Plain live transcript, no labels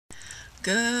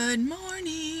Good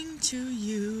morning to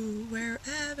you,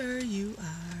 wherever you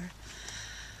are.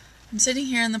 I'm sitting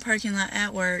here in the parking lot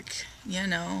at work,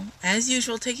 as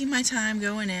usual, taking my time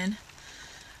going in.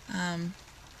 I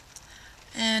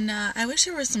wish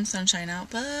there was some sunshine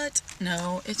out, but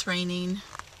no, it's raining.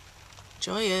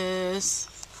 Joyous.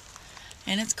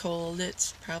 And it's cold.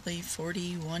 It's probably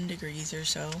 41 degrees or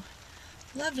so.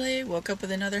 Lovely. Woke up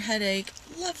with another headache.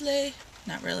 Lovely.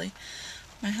 Not really.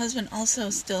 My husband also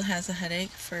still has a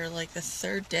headache for like the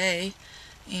third day.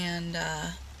 And,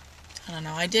 I don't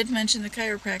know. I did mention the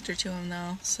chiropractor to him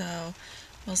though, so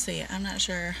we'll see. I'm not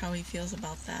sure how he feels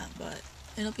about that, but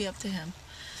it'll be up to him.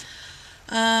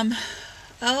 I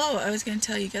was going to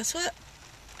tell you, guess what?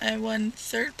 I won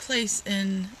third place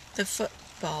in the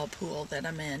football pool that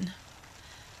I'm in.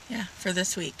 Yeah, for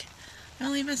this week. I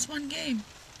only missed one game.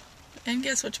 And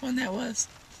guess which one that was?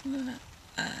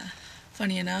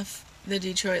 Funny enough, the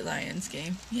Detroit Lions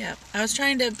game. Yep. I was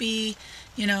trying to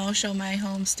show my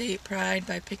home state pride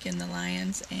by picking the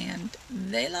Lions, and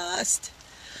they lost.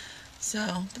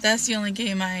 So, but that's the only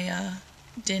game I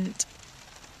didn't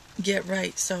get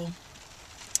right. So,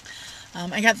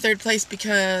 I got third place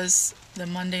because the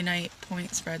Monday night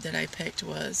point spread that I picked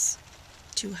was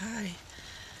too high.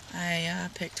 I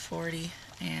picked 40,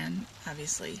 and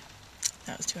obviously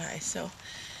that was too high. So,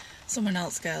 someone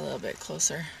else got a little bit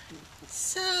closer.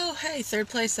 So, hey, third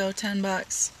place though,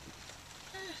 $10.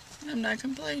 I'm not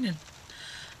complaining.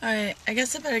 Alright, I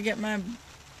guess I better get my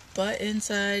butt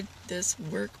inside this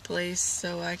workplace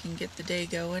so I can get the day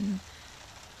going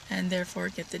and therefore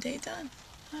get the day done.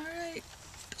 Alright,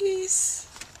 peace.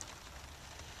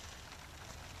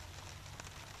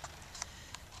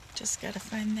 Just gotta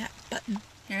find that button.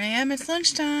 Here I am, it's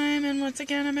lunchtime, and once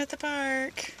again I'm at the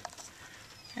park.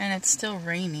 And it's still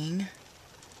raining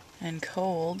and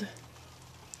cold.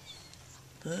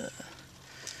 Ugh.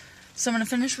 So I'm going to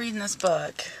finish reading this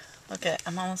book. Look at,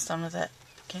 I'm almost done with it.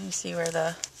 Can you see where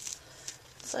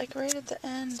it's like right at the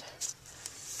end.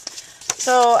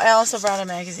 So I also brought a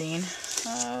magazine.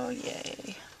 Oh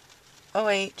yay.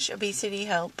 OH, Obesity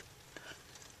Help.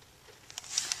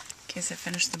 In case I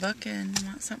finish the book and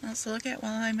want something else to look at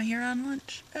while I'm here on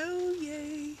lunch. Oh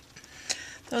yay.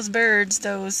 Those birds,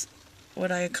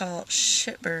 what I call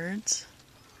shitbirds,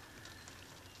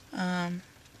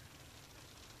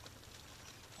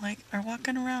 are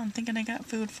walking around thinking I got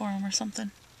food for them or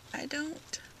something. I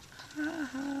don't.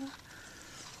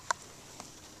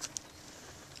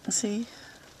 See?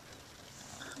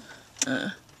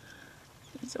 It's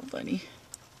so funny.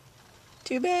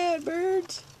 Too bad,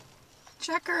 birds.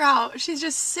 Check her out. She's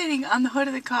just sitting on the hood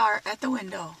of the car at the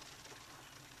window.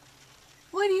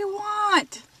 What do you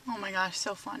want? Oh my gosh,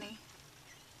 so funny.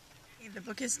 Okay, the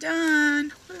book is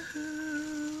done.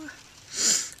 Woohoo!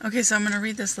 Okay, so I'm going to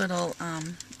read this little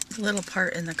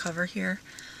part in the cover here,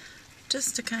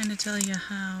 just to kind of tell you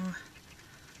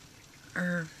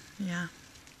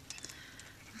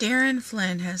Darren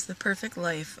Flynn has the perfect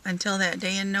life until that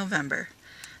day in November.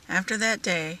 After that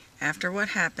day, after what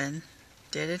happened,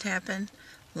 did it happen?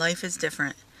 Life is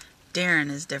different. Darren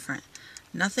is different.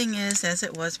 Nothing is as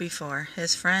it was before.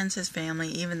 His friends, his family,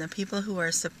 even the people who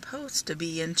are supposed to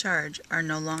be in charge are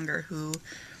no longer who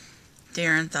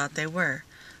Darren thought they were.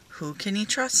 Who can he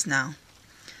trust now?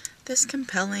 This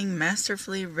compelling,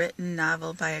 masterfully written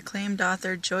novel by acclaimed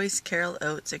author Joyce Carol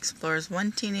Oates explores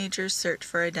one teenager's search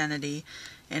for identity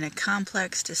in a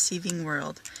complex, deceiving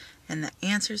world, and the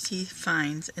answers he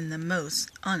finds in the most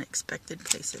unexpected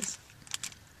places.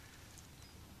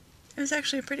 It was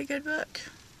actually a pretty good book.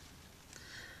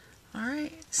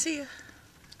 Alright, see ya.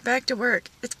 Back to work.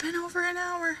 It's been over an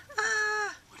hour.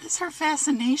 What is her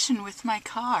fascination with my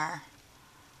car?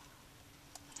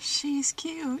 She's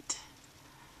cute.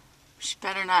 She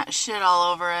better not shit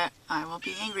all over it. I will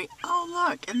be angry. Oh,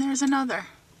 look, and there's another.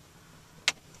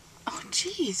 Oh,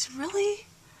 jeez, really?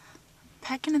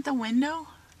 Pecking at the window?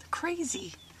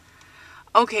 Crazy.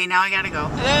 Okay, now I gotta go.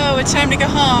 Hello, it's time to go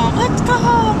home. Let's go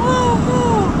home.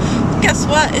 Woo-hoo. Guess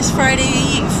what? It's Friday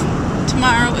Eve.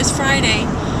 Tomorrow is Friday.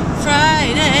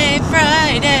 Friday,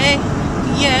 Friday.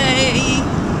 Yay.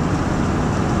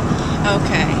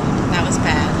 Okay, that was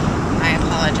bad. I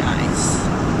apologize.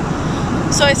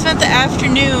 So I spent the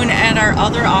afternoon at our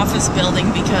other office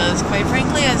building because, quite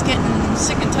frankly, I was getting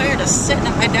sick and tired of sitting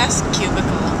at my desk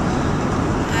cubicle.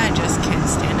 I just can't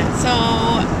stand it. So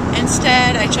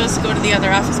instead, I chose to go to the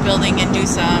other office building and do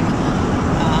some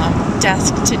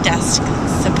desk-to-desk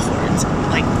support,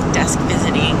 like desk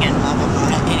visiting and blah, blah,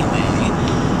 blah. Anyway,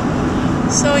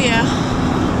 so yeah,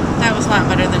 that was a lot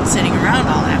better than sitting around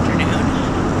all afternoon.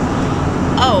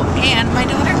 Oh, and my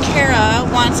daughter Kara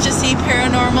wants to see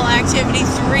Paranormal Activity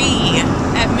 3.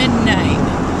 midnight.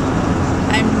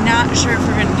 I'm not sure if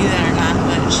we're going to do that or not,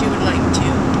 but she would like to.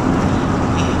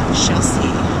 We shall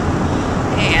see.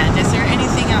 And is there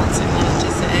anything else I wanted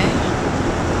to say?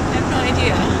 I have no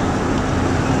idea.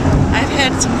 I've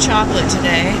had some chocolate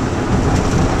today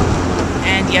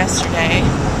and yesterday.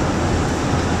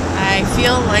 I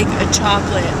feel like a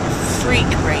chocolate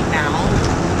freak right now.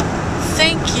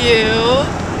 Thank you,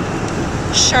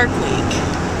 Shark Week.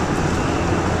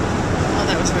 Oh,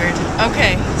 that was weird.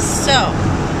 Okay, so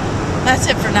that's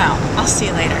it for now. I'll see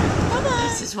you later. Bye-bye.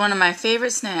 This is one of my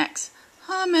favorite snacks.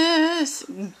 Hummus.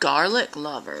 Garlic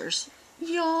lovers.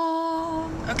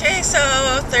 Yum. Okay, so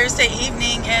Thursday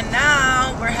evening, and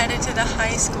now we're headed to the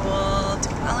high school to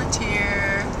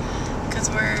volunteer because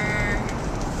we're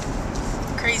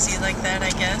crazy like that,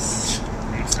 I guess.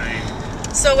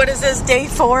 Insane. So what is this, day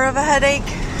 4 of a headache?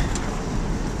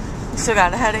 You still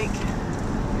got a headache?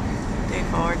 Day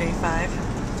 4, day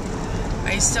 5.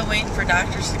 Are you still waiting for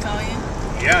doctors to call you?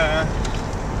 Yeah.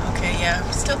 Okay, yeah.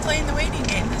 We're still playing the waiting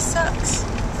game. This sucks.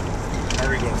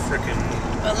 Hurry, go frickin'.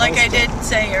 But like I did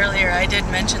say earlier, I did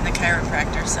mention the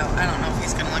chiropractor, so I don't know if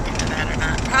he's going to look into that or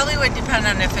not. Probably would depend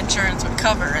on if insurance would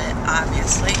cover it,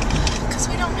 obviously, because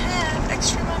we don't have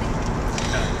extra money.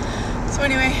 So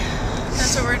anyway,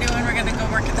 that's what we're doing. We're going to go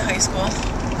work at the high school.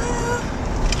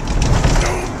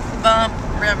 Bump,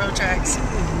 railroad tracks.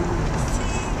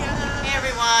 Hey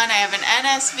everyone, I have an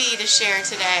NSV to share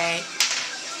today.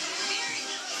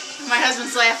 My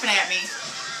husband's laughing at me.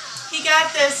 He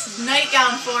got this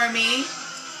nightgown for me,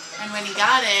 and when he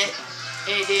got it,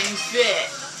 it didn't fit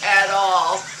at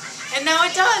all. And now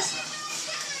it does.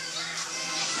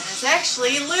 And it's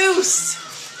actually loose.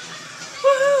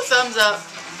 Woohoo! Thumbs up.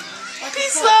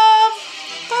 Peace, love.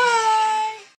 Bye.